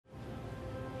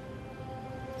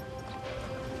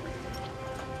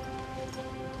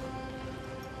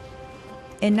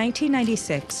In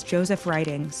 1996, Joseph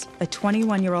Ridings, a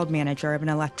 21-year-old manager of an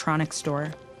electronics store,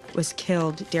 was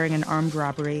killed during an armed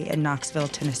robbery in Knoxville,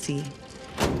 Tennessee.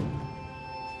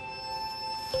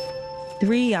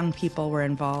 3 young people were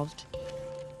involved.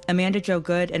 Amanda Jo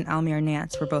Good and Almeer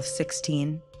Nance were both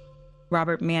 16.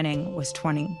 Robert Manning was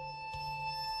 20.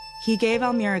 He gave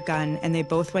Almeer a gun, and they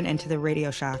both went into the Radio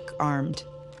Shack armed.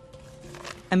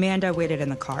 Amanda waited in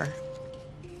the car.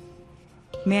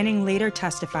 Manning later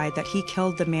testified that he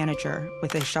killed the manager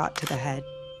with a shot to the head.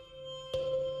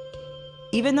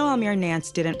 Even though Almeer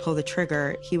Nance didn't pull the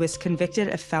trigger, he was convicted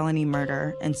of felony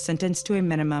murder and sentenced to a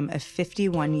minimum of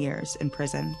 51 years in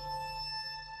prison.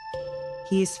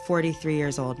 He's 43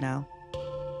 years old now.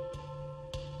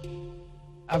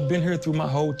 I've been here through my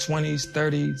whole 20s,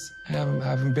 30s. I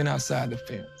haven't been outside the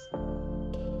fence.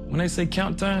 When they say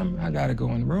count time, I gotta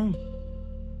go in the room.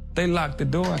 They lock the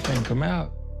door, I can't come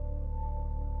out.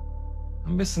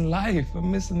 I'm missing life,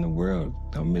 I'm missing the world,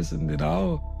 I'm missing it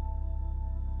all.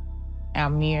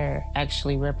 Almeer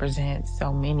actually represents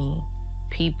so many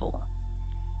people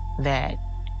that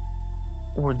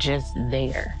were just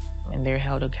there, and they're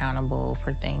held accountable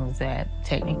for things that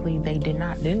technically they did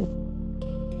not do.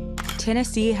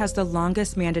 Tennessee has the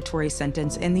longest mandatory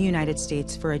sentence in the United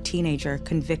States for a teenager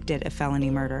convicted of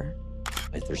felony murder.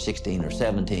 If they're 16 or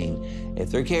 17, if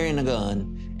they're carrying a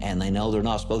gun and they know they're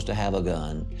not supposed to have a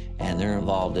gun and they're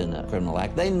involved in a criminal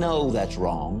act, they know that's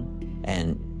wrong,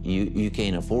 and you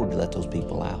can't afford to let those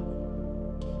people out.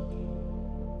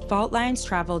 Fault lines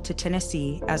traveled to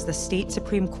Tennessee as the state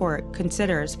Supreme Court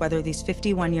considers whether these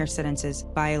 51-year sentences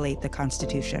violate the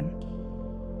Constitution.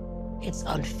 It's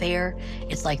unfair.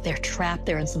 It's like they're trapped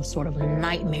there in some sort of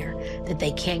nightmare that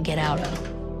they can't get out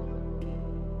of.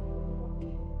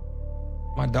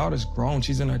 My daughter's grown,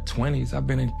 she's in her 20s. I've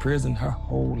been in prison her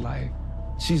whole life.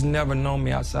 She's never known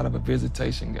me outside of a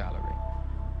visitation gallery.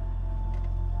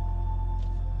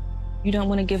 You don't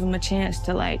want to give him a chance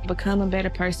to, like, become a better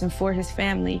person for his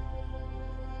family.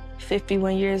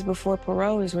 51 years before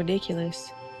parole is ridiculous.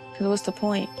 Because what's the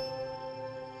point?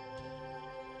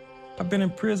 I've been in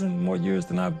prison more years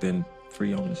than I've been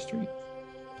free on the street.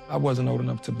 I wasn't old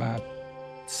enough to buy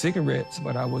cigarettes,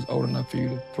 but I was old enough for you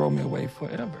to throw me away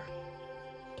forever.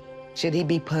 Should he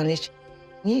be punished?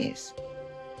 Yes.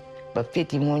 But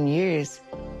 51 years,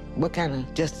 what kind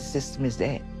of justice system is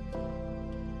that?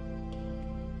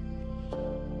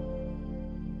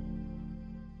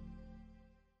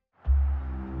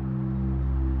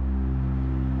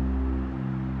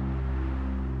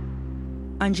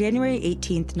 On January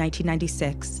 18th,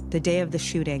 1996, the day of the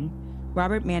shooting,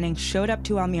 Robert Manning showed up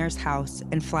to Almeer's house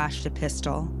and flashed a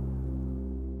pistol.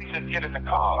 He said, "Get in the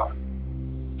car.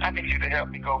 I need you to help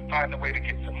me go find a way to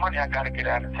get some money. I gotta get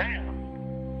out of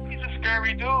town." He's a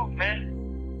scary dude,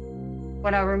 man.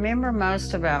 What I remember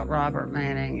most about Robert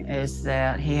Manning is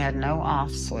that he had no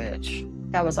off switch.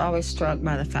 I was always struck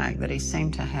by the fact that he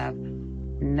seemed to have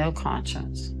no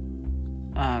conscience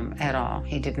at all.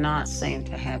 He did not seem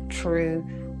to have true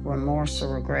remorse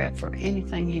or regret for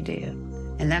anything he did.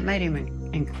 And that made him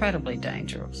incredibly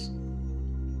dangerous.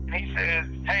 And he says,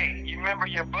 "Hey, you remember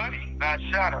your buddy? I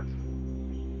shot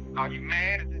him. Are you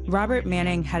mad?" Robert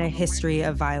Manning had a history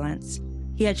of violence.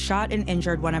 He had shot and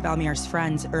injured one of Almeer's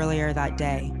friends earlier that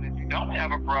day. If you don't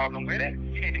have a problem with it,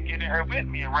 you need to get in here with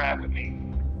me and ride with me.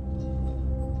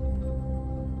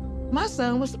 My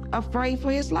son was afraid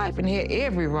for his life and had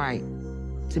every right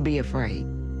to be afraid.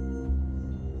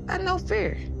 I had no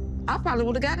fear. I probably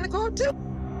would have gotten in the car too.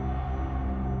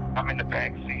 I'm in the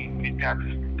back seat. He got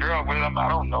this girl with him. I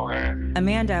don't know her.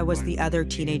 Amanda was the other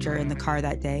teenager in the car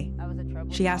that day.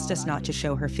 She asked us not to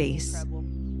show her face.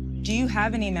 Do you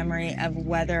have any memory of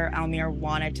whether Almeer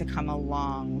wanted to come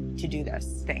along to do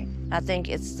this thing? I think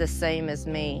it's the same as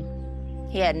me.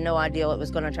 He had no idea it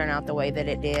was going to turn out the way that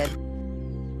it did.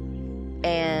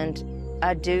 And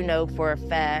I do know for a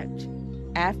fact,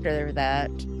 after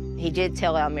that, he did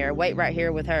tell Almeer, "Wait right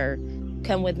here with her.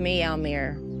 Come with me,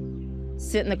 Almeer.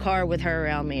 Sit in the car with her,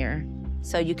 Almeer."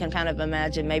 So you can kind of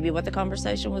imagine maybe what the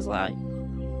conversation was like.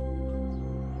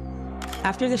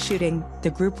 After the shooting,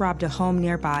 the group robbed a home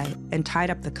nearby and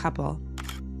tied up the couple,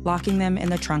 locking them in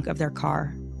the trunk of their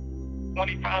car. When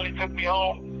he finally took me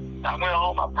home, I went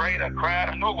home, I prayed, I cried.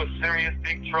 I knew it was serious,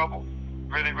 big trouble.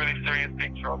 Really, really serious,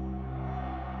 big trouble.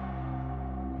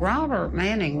 Robert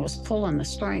Manning was pulling the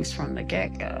strings from the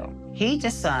get-go. He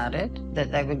decided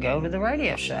that they would go to the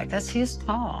Radio Shack. That's his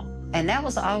call. And that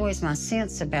was always my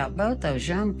sense about both those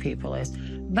young people is,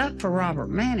 but for Robert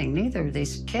Manning, neither of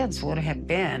these kids would have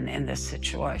been in this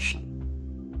situation.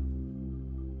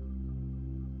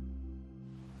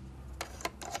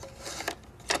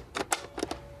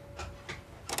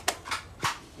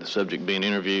 Subject being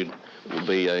interviewed will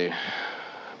be a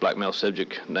black male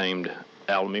subject named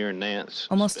Almeer Nance.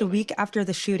 Almost a week after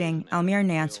the shooting, Almeer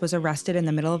Nance was arrested in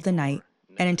the middle of the night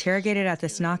and interrogated at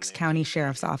this Knox County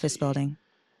Sheriff's Office building.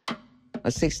 A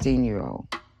 16-year-old,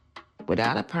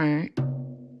 without a parent,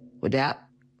 without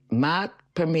my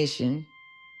permission,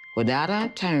 without an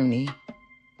attorney,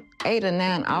 8 or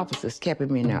 9 officers kept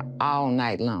him in there all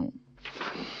night long.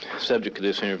 Subject to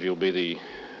this interview will be the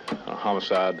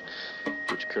homicide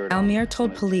which occurred. Almeer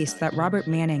told police that Robert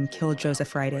Manning killed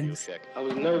Joseph Ridings. I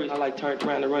was nervous. I turned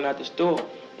around to run out the store.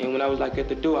 And when I was at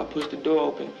the door, I pushed the door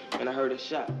open and I heard a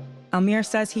shot. Almeer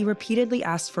says he repeatedly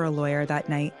asked for a lawyer that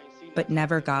night, but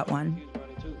never got one.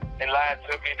 They lied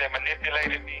to me. They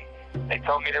manipulated me. They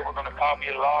told me they were going to call me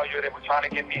a lawyer. They were trying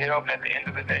to get me help. And at the end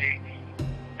of the day,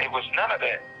 it was none of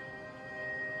that.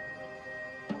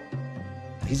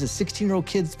 He's a 16-year-old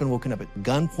kid that's been woken up at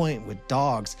gunpoint with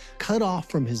dogs, cut off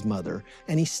from his mother,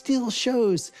 and he still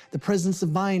shows the presence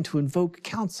of mind to invoke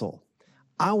counsel.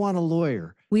 I want a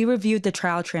lawyer. We reviewed the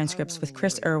trial transcripts with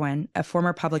Chris Irwin, a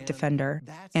former public defender,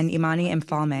 and Imani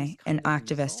Mfalme, an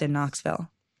activist in Knoxville.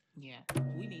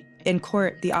 In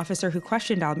court, the officer who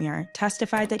questioned Almeer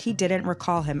testified that he didn't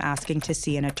recall him asking to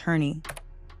see an attorney.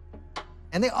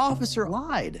 And the officer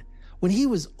lied. When he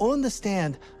was on the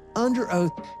stand, under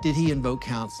oath, did he invoke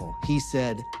counsel? He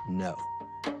said no.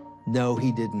 No,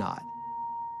 he did not.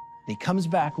 And he comes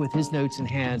back with his notes in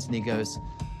hands and he goes,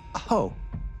 oh,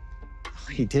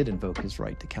 he did invoke his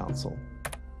right to counsel.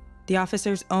 The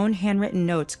officer's own handwritten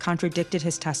notes contradicted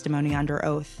his testimony under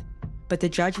oath, but the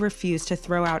judge refused to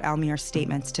throw out Almeer's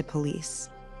statements to police.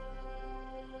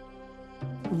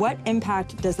 What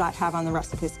impact does that have on the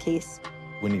rest of his case?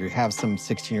 When you have some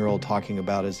 16-year-old talking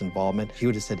about his involvement, he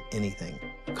would have said anything.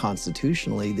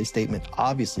 Constitutionally, the statement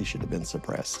obviously should have been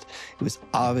suppressed. It was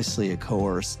obviously a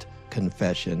coerced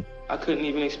confession. I couldn't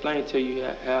even explain to you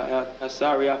how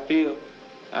sorry I feel.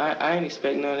 I ain't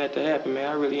expect none of that to happen, man.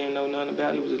 I really ain't know nothing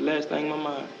about it. It was the last thing in my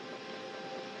mind.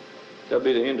 That'll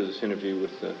be the end of this interview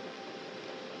with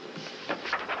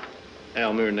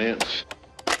Almeer Nance.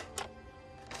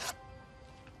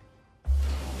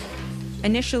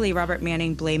 Initially, Robert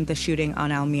Manning blamed the shooting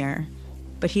on Almeer,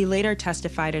 but he later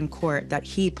testified in court that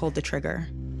he pulled the trigger.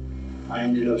 I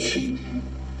ended up shooting him,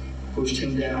 pushed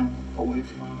him down away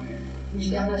from Almeer.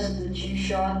 You tell us that you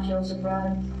shot Joseph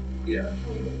Ridings? Yeah.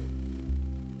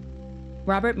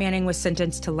 Robert Manning was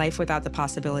sentenced to life without the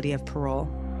possibility of parole.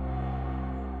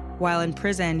 While in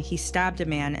prison, he stabbed a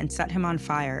man and set him on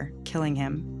fire, killing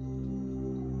him.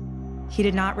 He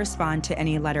did not respond to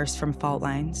any letters from fault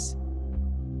lines.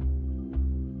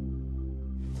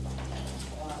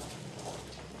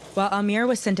 While Almeer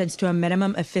was sentenced to a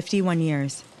minimum of 51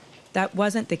 years, that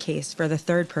wasn't the case for the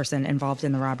third person involved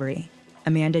in the robbery,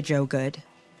 Amanda Jo Good.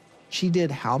 She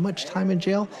did how much time in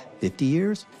jail? 50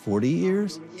 years, 40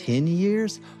 years, 10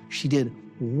 years? She did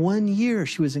 1 year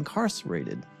she was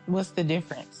incarcerated. What's the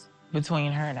difference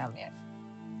between her and Almeer?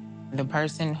 The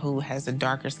person who has a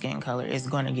darker skin color is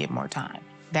going to get more time.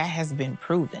 That has been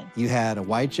proven. You had a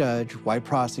white judge, white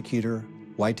prosecutor,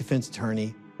 white defense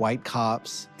attorney, white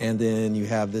cops, and then you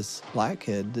have this black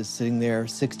kid that's sitting there,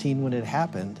 16 when it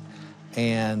happened,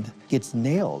 and gets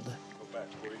nailed. Go back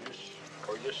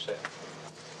where you're set.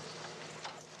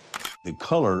 The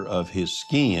color of his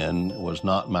skin was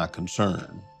not my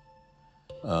concern,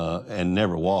 and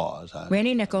never was.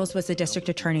 Randy Nichols was the district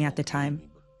attorney at the time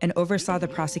and oversaw the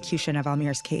prosecution of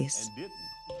Almeer's case.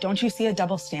 Don't you see a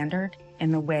double standard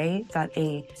in the way that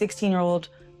a 16-year-old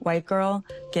white girl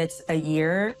gets a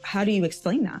year? How do you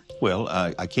explain that? Well,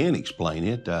 I can explain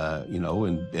it, you know,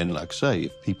 and like I say,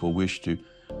 if people wish to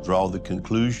draw the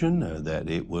conclusion that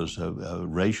it was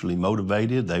racially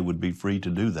motivated, they would be free to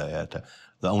do that.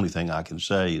 The only thing I can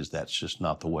say is that's just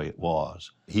not the way it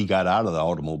was. He got out of the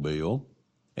automobile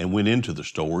and went into the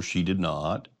store. She did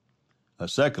not.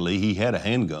 Secondly, he had a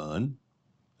handgun.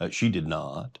 She did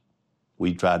not.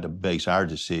 We tried to base our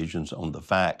decisions on the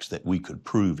facts that we could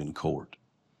prove in court.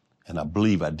 And I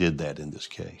believe I did that in this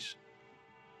case.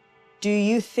 Do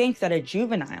you think that a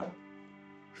juvenile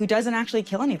who doesn't actually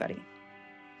kill anybody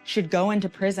should go into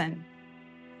prison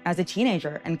as a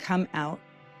teenager and come out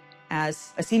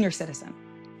as a senior citizen?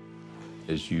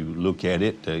 As you look at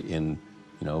it in,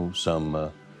 you know,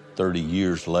 some 30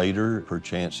 years later,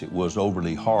 perchance it was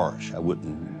overly harsh. I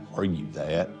wouldn't argue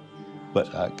that,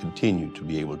 but I continue to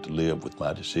be able to live with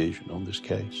my decision on this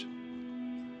case,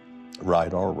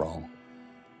 right or wrong.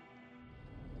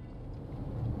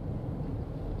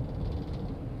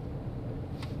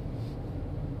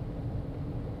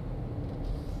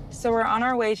 So we're on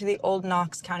our way to the Old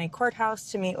Knox County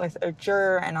Courthouse to meet with a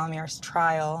juror in Almeer's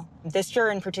trial. This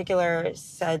juror in particular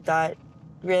said that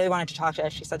really wanted to talk to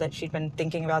us. She said that she'd been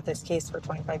thinking about this case for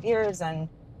 25 years and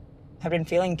had been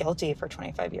feeling guilty for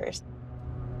 25 years.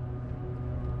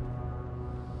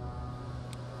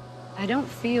 I don't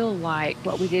feel like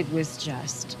what we did was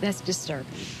just. That's disturbing.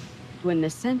 When the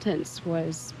sentence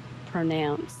was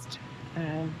pronounced,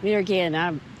 there again,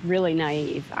 I'm really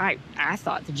naive. I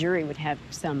thought the jury would have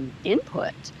some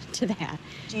input to that.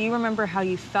 Do you remember how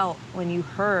you felt when you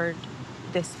heard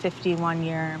this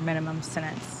 51-year minimum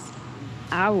sentence?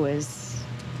 I was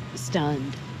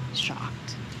stunned,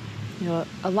 shocked. You know,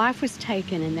 a life was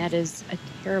taken, and that is a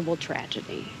terrible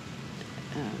tragedy,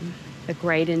 a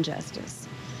great injustice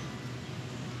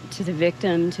to the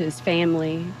victim, to his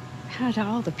family, to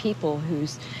all the people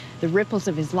whose the ripples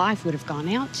of his life would have gone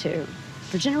out to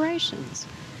for generations.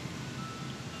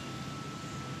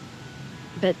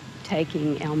 But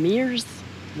taking Almeer's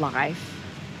life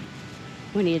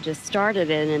when he had just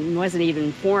started it and wasn't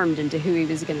even formed into who he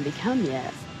was going to become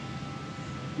yet,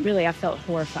 really, I felt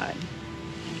horrified.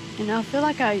 And I feel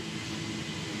like I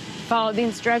followed the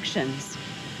instructions,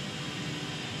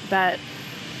 but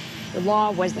the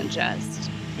law wasn't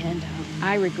just, and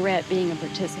I regret being a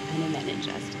participant in that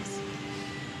injustice.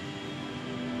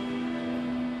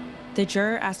 The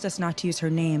juror asked us not to use her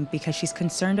name because she's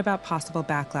concerned about possible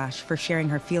backlash for sharing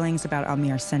her feelings about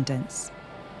Almeer's sentence.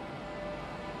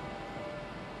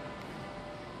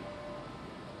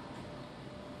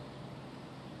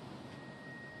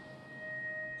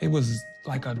 It was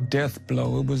like a death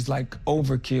blow. It was like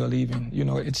overkill even. You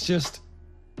know, it's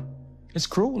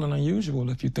cruel and unusual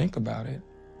if you think about it.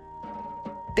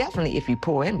 Definitely if you're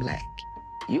poor and black,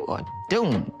 you are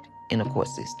doomed in the court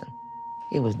system.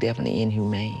 It was definitely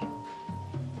inhumane.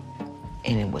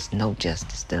 And it was no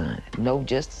justice done. No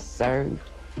justice served.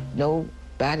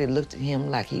 Nobody looked at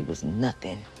him like he was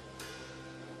nothing.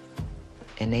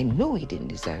 And they knew he didn't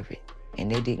deserve it. And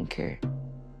they didn't care.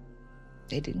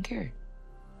 They didn't care.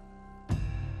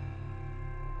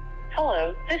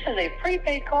 Hello, this is a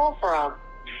prepaid call from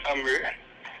Almeer.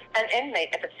 an inmate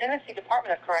at the Tennessee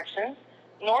Department of Corrections,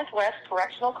 Northwest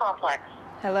Correctional Complex.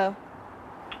 Hello.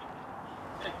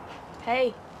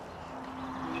 Hey.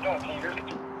 What you doing? Can you hear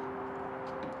me?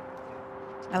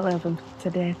 I love him to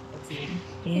death.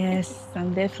 Yes,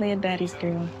 I'm definitely a daddy's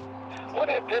girl. What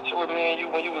that picture with me and you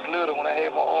when you was little, when I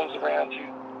had my arms around you?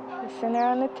 It's in there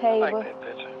on the I table. like that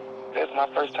picture. That's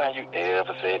my first time you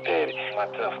ever said daddy. My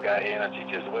tough guy energy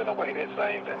just went away that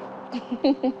same day.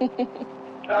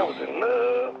 I was in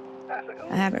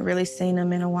love. I haven't really seen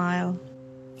him in a while,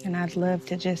 and I'd love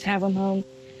to just have him home.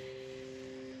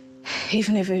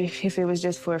 Even if it was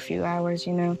just for a few hours,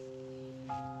 you know.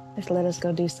 Just let us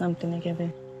go do something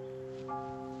together.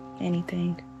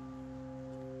 Anything.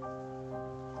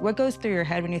 What goes through your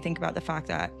head when you think about the fact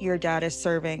that your dad is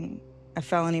serving a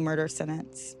felony murder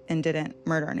sentence and didn't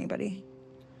murder anybody?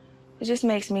 It just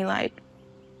makes me,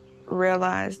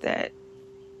 realize that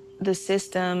the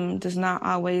system does not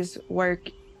always work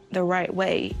the right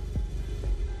way.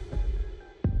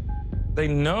 They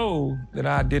know that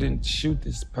I didn't shoot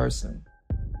this person,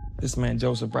 this man,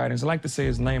 Joseph Bridens. I like to say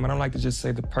his name. I don't like to just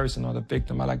say the person or the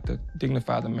victim. I like to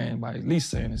dignify the man by at least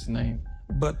saying his name.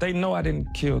 But they know I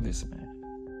didn't kill this man.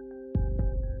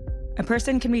 A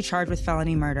person can be charged with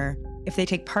felony murder if they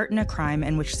take part in a crime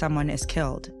in which someone is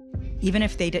killed, even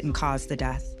if they didn't cause the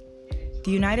death.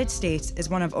 The United States is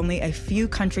one of only a few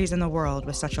countries in the world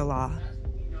with such a law.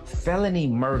 Felony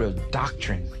murder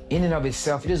doctrine, in and of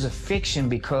itself, it is a fiction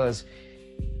because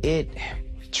it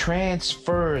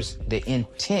transfers the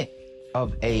intent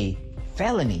of a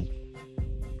felony,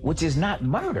 which is not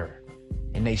murder,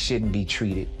 and they shouldn't be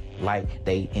treated like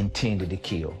they intended to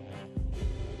kill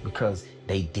because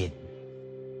they didn't.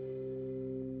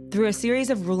 Through a series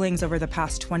of rulings over the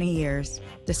past 20 years,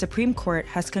 the Supreme Court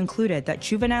has concluded that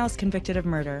juveniles convicted of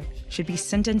murder should be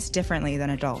sentenced differently than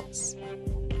adults.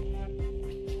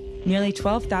 Nearly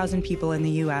 12,000 people in the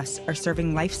U.S. are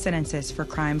serving life sentences for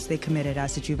crimes they committed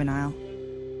as a juvenile.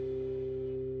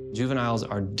 Juveniles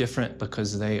are different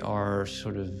because they are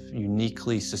sort of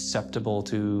uniquely susceptible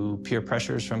to peer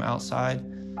pressures from outside.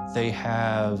 They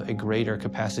have a greater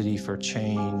capacity for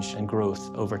change and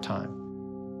growth over time.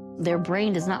 Their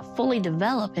brain does not fully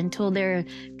develop until they're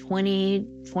 20,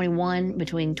 21,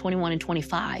 between 21 and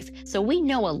 25. So we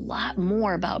know a lot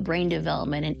more about brain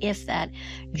development and if that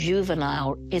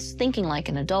juvenile is thinking like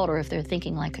an adult or if they're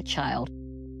thinking like a child.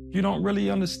 You don't really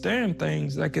understand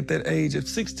things like at that age. At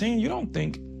 16, you don't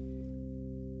think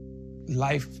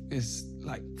life is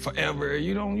like forever.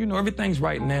 You know, everything's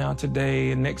right now,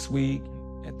 today and next week.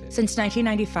 Since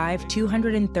 1995,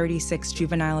 236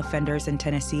 juvenile offenders in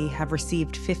Tennessee have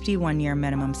received 51-year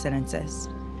minimum sentences.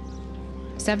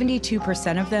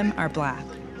 72% of them are Black,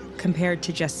 compared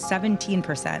to just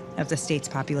 17% of the state's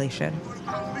population.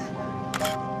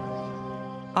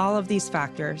 All of these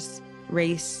factors,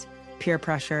 race, peer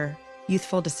pressure,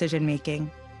 youthful decision-making,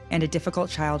 and a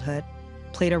difficult childhood,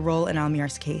 played a role in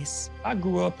Almeer's case. I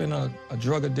grew up in a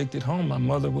drug-addicted home. My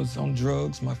mother was on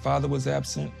drugs. My father was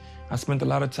absent. I spent a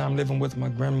lot of time living with my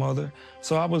grandmother.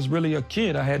 So I was really a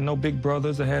kid. I had no big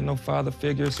brothers. I had no father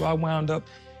figure. So I wound up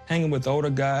hanging with older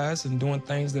guys and doing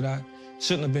things that I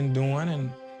shouldn't have been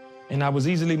doing, and I was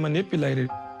easily manipulated.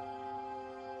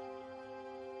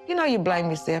 You know, you blame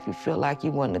yourself. You feel like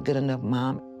you wasn't a good enough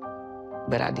mom,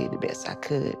 but I did the best I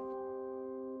could.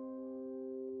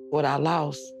 What I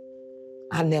lost,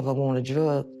 I never want a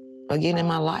drug again in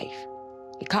my life.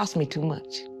 It cost me too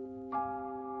much.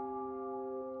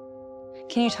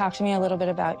 Can you talk to me a little bit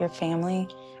about your family?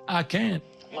 I can.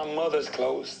 My mother's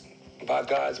close. By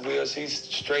God's will, she's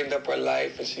straightened up her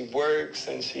life, and she works,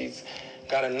 and she's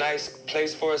got a nice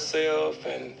place for herself,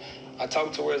 and I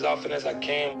talk to her as often as I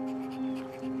can.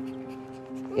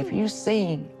 If you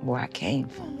seen where I came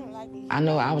from, I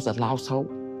know I was a lost hope.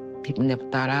 People never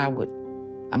thought I would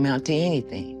amount to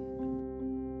anything.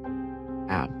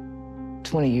 I'm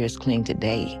 20 years clean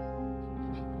today.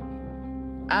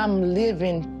 I'm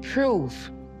living proof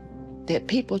that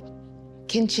people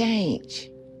can change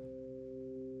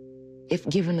if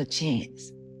given a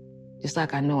chance. Just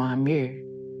like I know Almeer,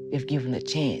 if given a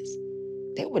chance,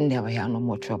 they would never have no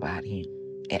more trouble out here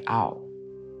at all,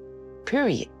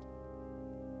 period.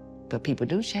 But people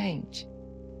do change.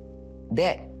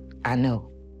 That I know.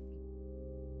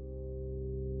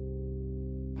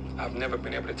 I've never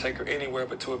been able to take her anywhere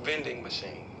but to a vending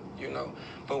machine, you know?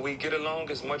 But we get along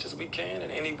as much as we can,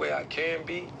 and any way I can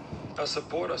be a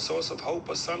support, a source of hope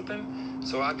or something.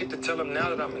 So I get to tell them now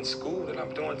that I'm in school, that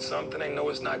I'm doing something. They know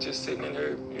it's not just sitting in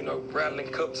here, you know, rattling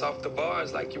cups off the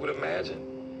bars like you would imagine.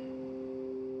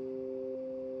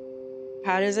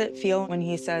 How does it feel when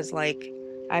he says, like,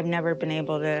 I've never been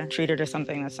able to treat her to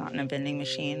something that's not in a vending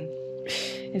machine?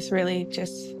 It's really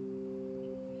just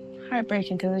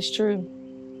heartbreaking because it's true.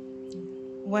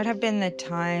 What have been the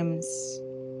times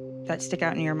that stick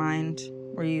out in your mind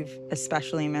where you've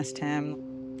especially missed him?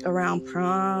 Around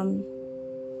prom,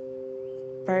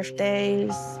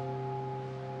 birthdays.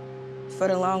 For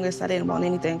the longest, I didn't want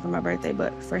anything for my birthday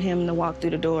but for him to walk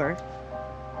through the door.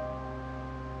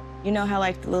 You know how,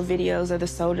 like, the little videos of the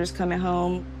soldiers coming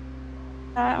home?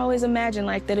 I always imagined,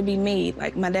 like, that'd be me,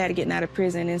 like my dad getting out of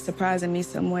prison and surprising me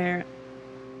somewhere.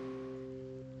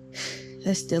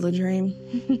 That's still a dream,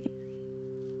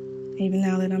 even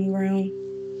now that I'm grown.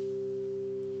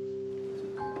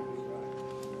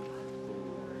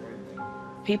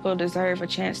 People deserve a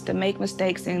chance to make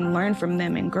mistakes and learn from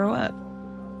them and grow up.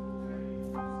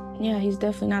 Yeah, he's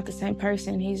definitely not the same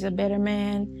person. He's a better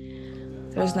man.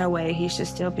 There's no way he should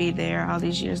still be there all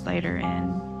these years later,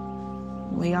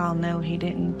 and we all know he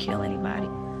didn't kill anybody.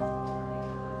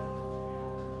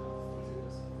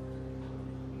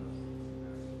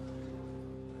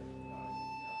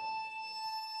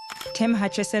 Tim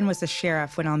Hutchison was the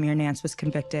sheriff when Almeer Nance was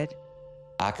convicted.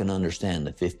 I can understand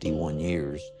the 51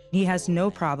 years. He has no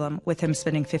problem with him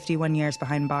spending 51 years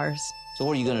behind bars. So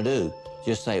what are you going to do?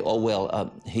 Just say, oh,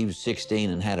 well, he was 16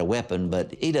 and had a weapon,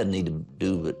 but he doesn't need to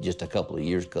do it just a couple of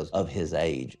years because of his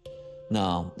age.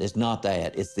 No, it's not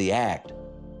that. It's the act.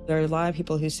 There are a lot of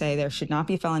people who say there should not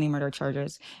be felony murder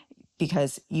charges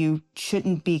because you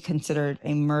shouldn't be considered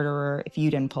a murderer if you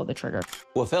didn't pull the trigger.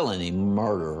 Well, felony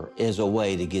murder is a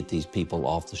way to get these people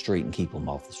off the street and keep them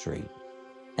off the street.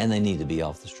 And they need to be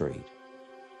off the street.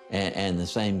 And the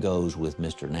same goes with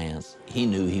Mr. Nance. He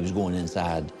knew he was going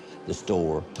inside the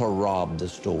store to rob the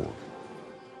store.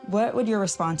 What would your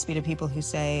response be to people who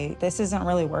say, this isn't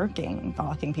really working,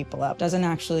 locking people up, doesn't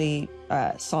actually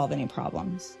solve any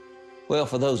problems? Well,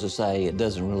 for those that say it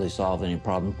doesn't really solve any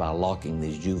problems by locking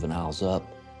these juveniles up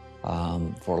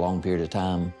for a long period of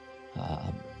time,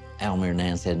 Almeer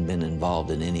Nance hadn't been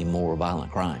involved in any more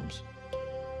violent crimes.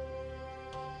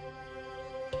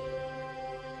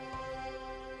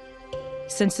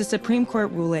 Since the Supreme Court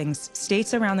rulings,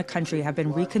 states around the country have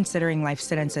been reconsidering life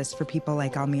sentences for people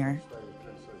like Almeer.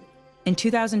 In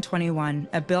 2021,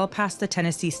 a bill passed the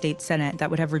Tennessee State Senate that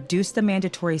would have reduced the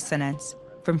mandatory sentence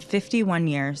from 51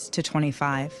 years to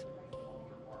 25.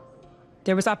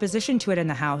 There was opposition to it in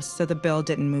the House, so the bill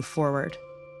didn't move forward.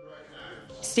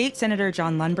 State Senator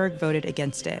John Lundberg voted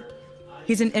against it.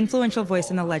 He's an influential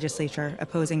voice in the legislature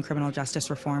opposing criminal justice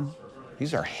reform.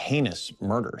 These are heinous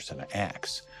murders and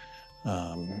acts.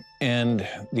 And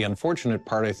the unfortunate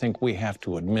part, I think we have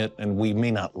to admit, and we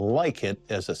may not like it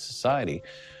as a society,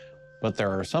 but there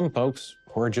are some folks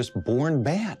who are just born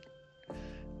bad.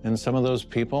 And some of those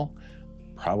people,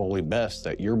 probably best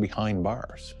that you're behind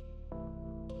bars.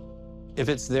 If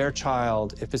it's their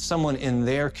child, if it's someone in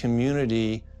their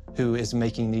community who is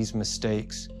making these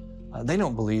mistakes, they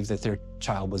don't believe that their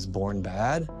child was born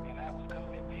bad.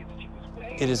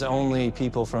 It is only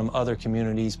people from other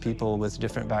communities, people with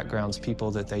different backgrounds,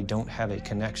 people that they don't have a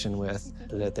connection with,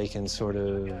 that they can sort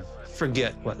of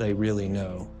forget what they really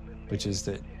know, which is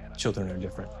that children are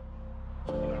different.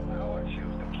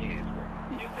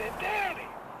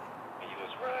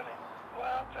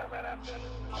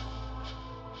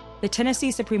 The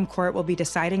Tennessee Supreme Court will be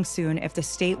deciding soon if the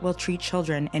state will treat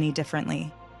children any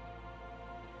differently.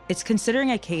 It's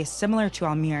considering a case similar to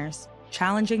Almeer's,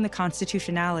 challenging the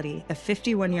constitutionality of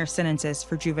 51-year sentences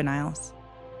for juveniles.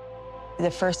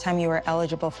 The first time you were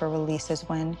eligible for release is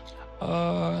when?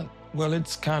 Well,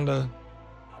 it's kind of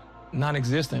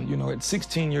non-existent. You know, at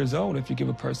 16 years old, if you give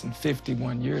a person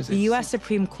 51 years... The U.S.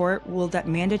 Supreme Court ruled that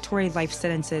mandatory life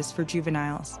sentences for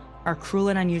juveniles are cruel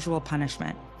and unusual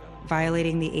punishment,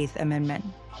 violating the 8th Amendment.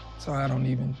 So I don't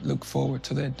even look forward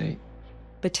to that date.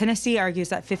 But Tennessee argues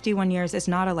that 51 years is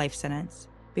not a life sentence,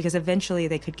 because eventually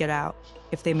they could get out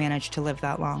if they manage to live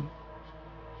that long.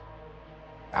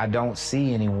 I don't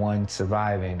see anyone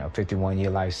surviving a 51-year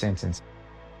life sentence.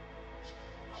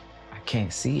 I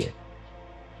can't see it.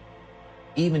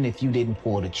 Even if you didn't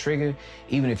pull the trigger,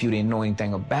 even if you didn't know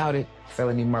anything about it,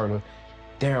 felony murder,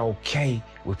 they're okay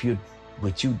with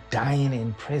you dying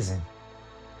in prison.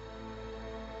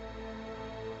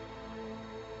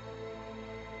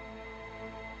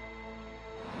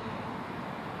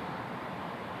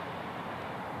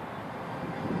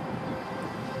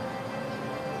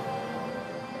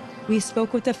 We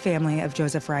spoke with the family of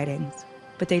Joseph Ridings,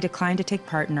 but they declined to take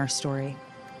part in our story.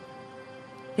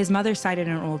 His mother cited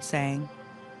an old saying,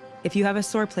 "If you have a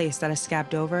sore place that is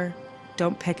scabbed over,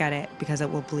 don't pick at it because it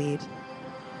will bleed."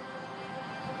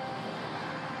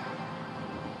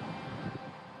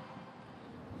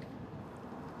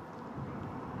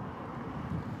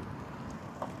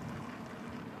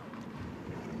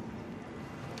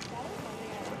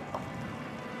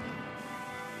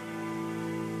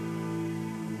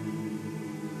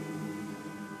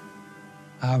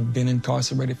 I've been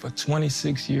incarcerated for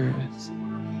 26 years.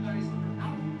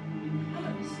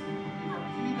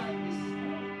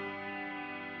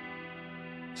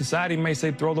 Society may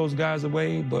say throw those guys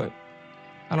away, but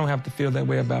I don't have to feel that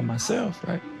way about myself,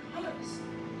 right?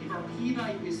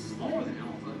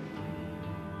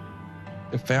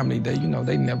 The family,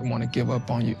 they never want to give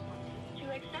up on you.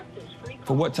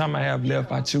 For what time I have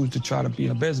left, I choose to try to be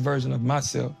the best version of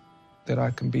myself that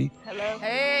I can be. Hello.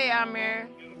 Hey, Almeer.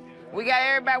 We got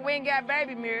everybody. We ain't got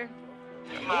baby mirror.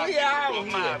 We are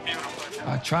here.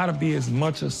 I try to be as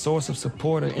much a source of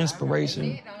support or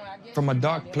inspiration from a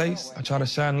dark place. I try to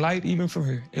shine light even from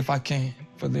here, if I can,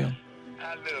 for them.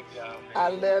 I love y'all, man. I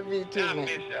love you too, man. I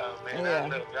miss y'all, man. Yeah. I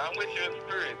love y'all. I'm with you in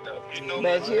spirit, though. You know,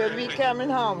 but you'll be coming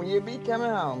home. You'll be coming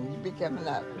home. You'll be coming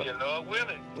up. Your Lord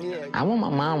willing. Yeah. I want my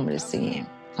mom to see him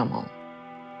come home.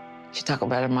 She talk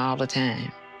about him all the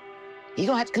time. You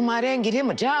gonna have to come out there and get him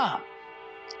a job.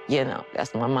 You know,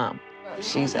 that's my mom.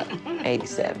 She's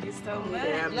 87.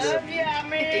 Love you,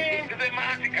 Almeer. Is that my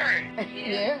auntie girl?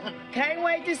 Yeah. Can't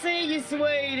wait to see you,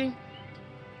 sweetie.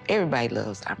 Everybody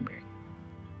loves Almeer,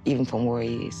 even from where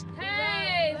he is.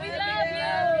 Hey, we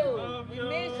love you. We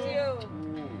miss you.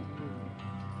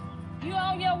 You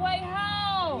on your way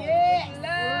home?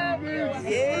 Yeah. Love you.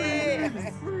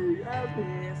 Yes.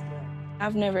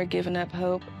 I've never given up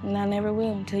hope, and I never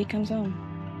will until he comes home.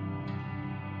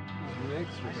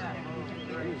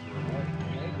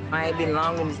 I ain't been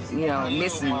long,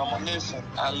 missing.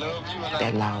 I love you.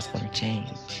 That law's gonna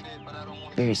change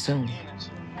very soon.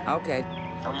 Okay.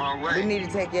 I'm all right. We need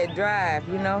to take that drive,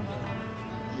 Yeah.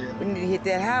 We need to hit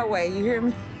that highway, you hear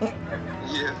me?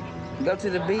 Yeah. Go to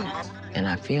the beach. And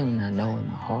I feel and I know in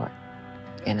my heart,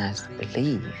 and I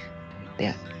believe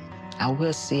that I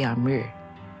will see Almeer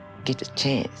get the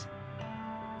chance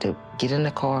to get in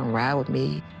the car and ride with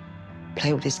me,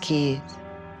 play with his kids,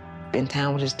 spend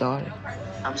time with his daughter.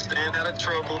 I'm staying out of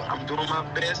trouble. I'm doing my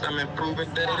best. I'm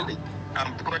improving daily.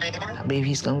 I'm praying. I believe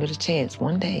he's gonna get a chance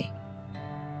one day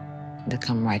to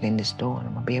come right in this door, and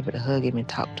I'm gonna be able to hug him and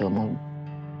talk to him.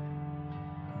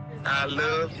 I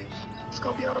love you. It's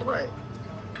gonna be all right.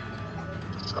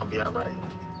 It's gonna be all right.